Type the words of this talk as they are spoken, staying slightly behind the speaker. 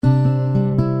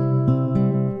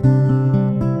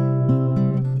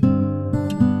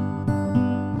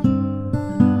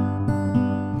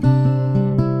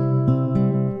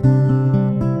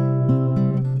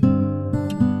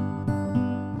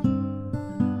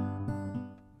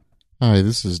Hi,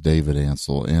 this is David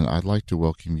Ansel, and I'd like to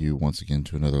welcome you once again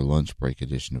to another lunch break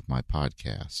edition of my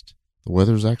podcast. The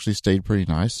weather's actually stayed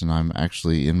pretty nice, and I'm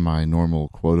actually in my normal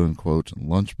quote-unquote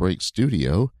lunch break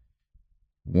studio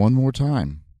one more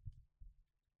time.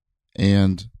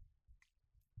 And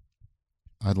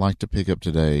I'd like to pick up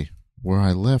today where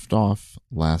I left off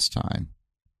last time.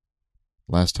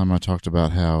 Last time I talked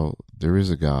about how there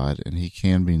is a God, and He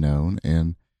can be known,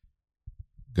 and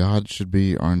God should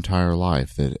be our entire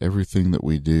life, that everything that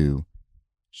we do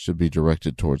should be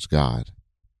directed towards God.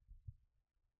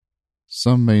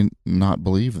 Some may not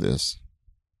believe this.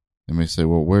 They may say,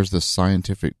 well, where's the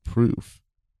scientific proof?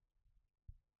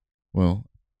 Well,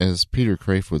 as Peter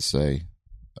Crave would say,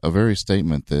 a very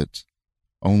statement that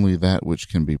only that which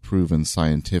can be proven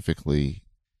scientifically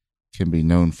can be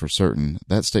known for certain,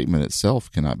 that statement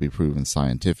itself cannot be proven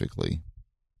scientifically.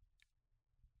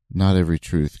 Not every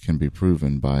truth can be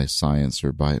proven by science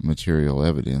or by material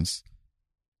evidence,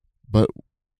 but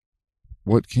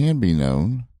what can be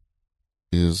known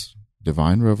is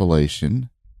divine revelation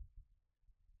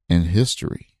and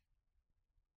history.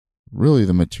 Really,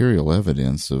 the material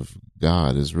evidence of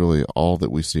God is really all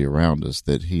that we see around us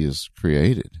that He has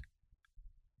created.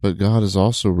 But God has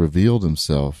also revealed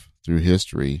Himself through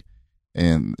history,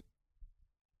 and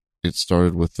it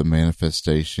started with the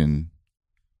manifestation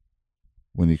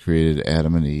when He created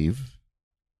Adam and Eve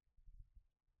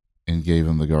and gave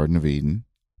them the Garden of Eden.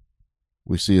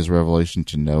 We see His revelation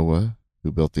to Noah,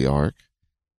 who built the ark,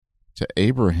 to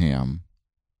Abraham,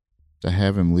 to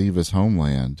have him leave his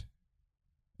homeland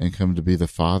and come to be the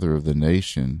father of the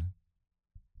nation,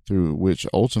 through which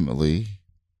ultimately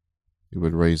He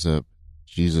would raise up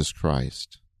Jesus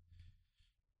Christ.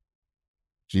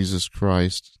 Jesus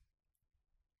Christ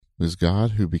is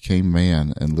God who became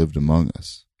man and lived among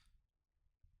us.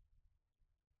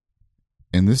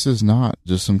 And this is not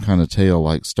just some kind of tale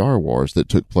like Star Wars that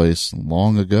took place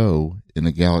long ago in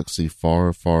a galaxy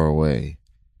far, far away,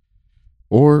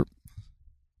 or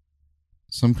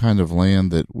some kind of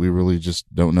land that we really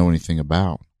just don't know anything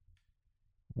about.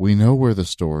 We know where the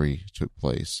story took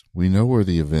place. We know where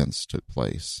the events took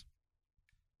place.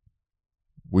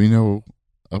 We know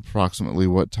approximately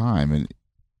what time. And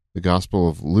the Gospel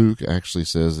of Luke actually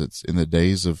says it's in the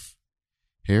days of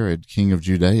Herod, king of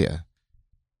Judea.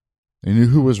 They knew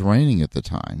who was reigning at the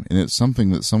time, and it's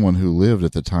something that someone who lived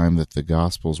at the time that the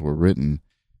Gospels were written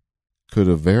could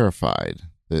have verified,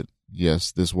 that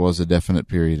yes, this was a definite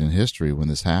period in history when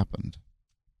this happened.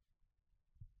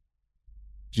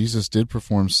 Jesus did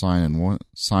perform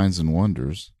signs and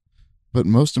wonders, but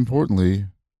most importantly,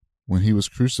 when He was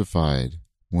crucified,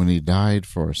 when He died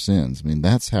for our sins,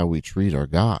 that's how we treat our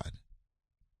God.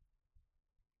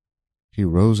 He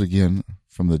rose again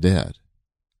from the dead.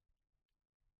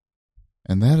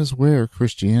 And that is where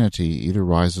Christianity either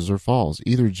rises or falls.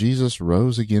 Either Jesus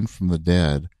rose again from the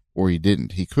dead, or He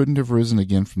didn't. He couldn't have risen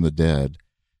again from the dead,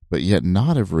 but yet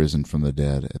not have risen from the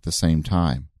dead at the same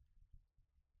time.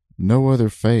 No other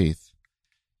faith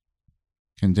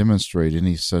can demonstrate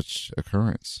any such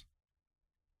occurrence.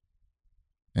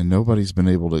 And nobody's been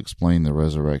able to explain the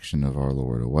resurrection of our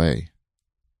Lord away.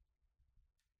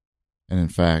 And in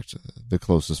fact, the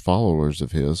closest followers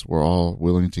of His were all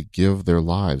willing to give their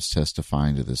lives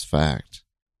testifying to this fact.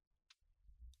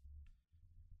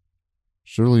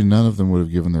 Surely none of them would have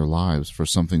given their lives for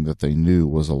something that they knew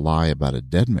was a lie about a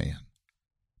dead man.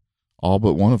 All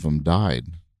but one of them died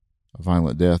a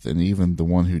violent death, and even the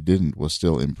one who didn't was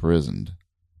still imprisoned.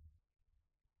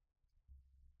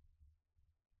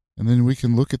 And then we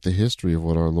can look at the history of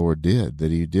what our Lord did,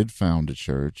 that He did found a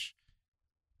church.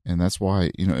 And that's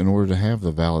why, in order to have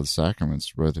the valid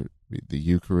sacraments, whether it be the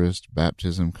Eucharist,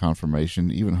 baptism, confirmation,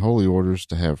 even holy orders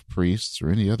to have priests or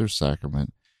any other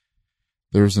sacrament,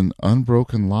 there's an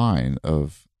unbroken line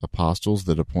of apostles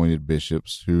that appointed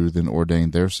bishops who then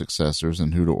ordained their successors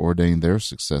and who to ordain their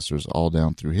successors all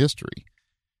down through history.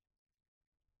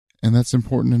 And that's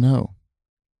important to know.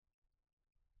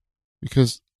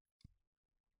 Because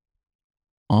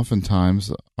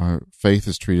oftentimes our faith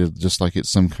is treated just like it's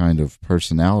some kind of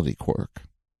personality quirk.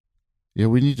 Yeah,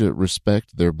 we need to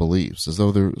respect their beliefs as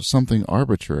though they're something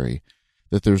arbitrary,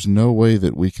 that there's no way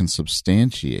that we can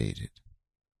substantiate it.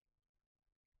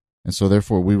 And so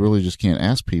therefore we really just can't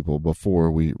ask people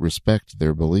before we respect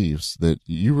their beliefs that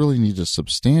you really need to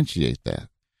substantiate that.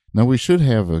 Now, we should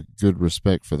have a good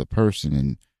respect for the person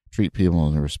and treat people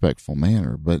in a respectful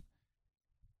manner, but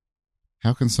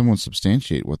how can someone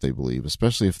substantiate what they believe,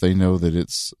 especially if they know that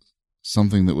it's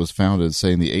something that was founded,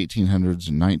 say, in the 1800s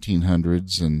and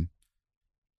 1900s, and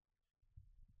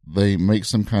they make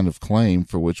some kind of claim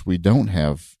for which we don't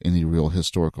have any real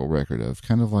historical record of,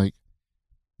 kind of like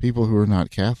people who are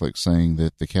not Catholic saying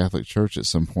that the Catholic Church at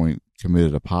some point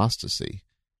committed apostasy.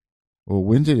 Well,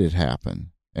 when did it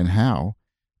happen and how?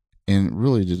 And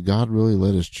really, did God really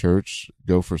let his church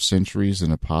go for centuries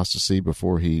in apostasy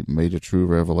before he made a true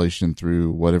revelation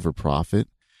through whatever prophet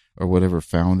or whatever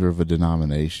founder of a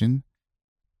denomination?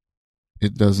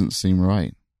 It doesn't seem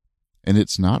right. And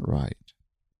it's not right.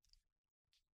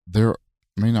 There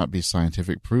may not be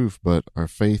scientific proof, but our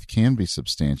faith can be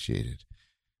substantiated,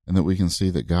 and that we can see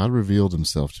that God revealed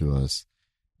himself to us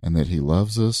and that he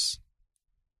loves us.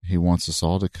 He wants us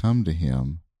all to come to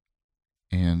him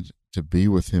and to be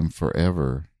with him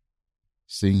forever,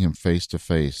 seeing him face to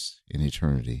face in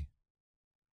eternity.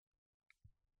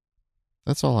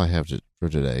 That's all I have for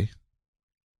today.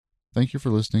 Thank you for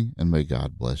listening, and may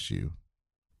God bless you.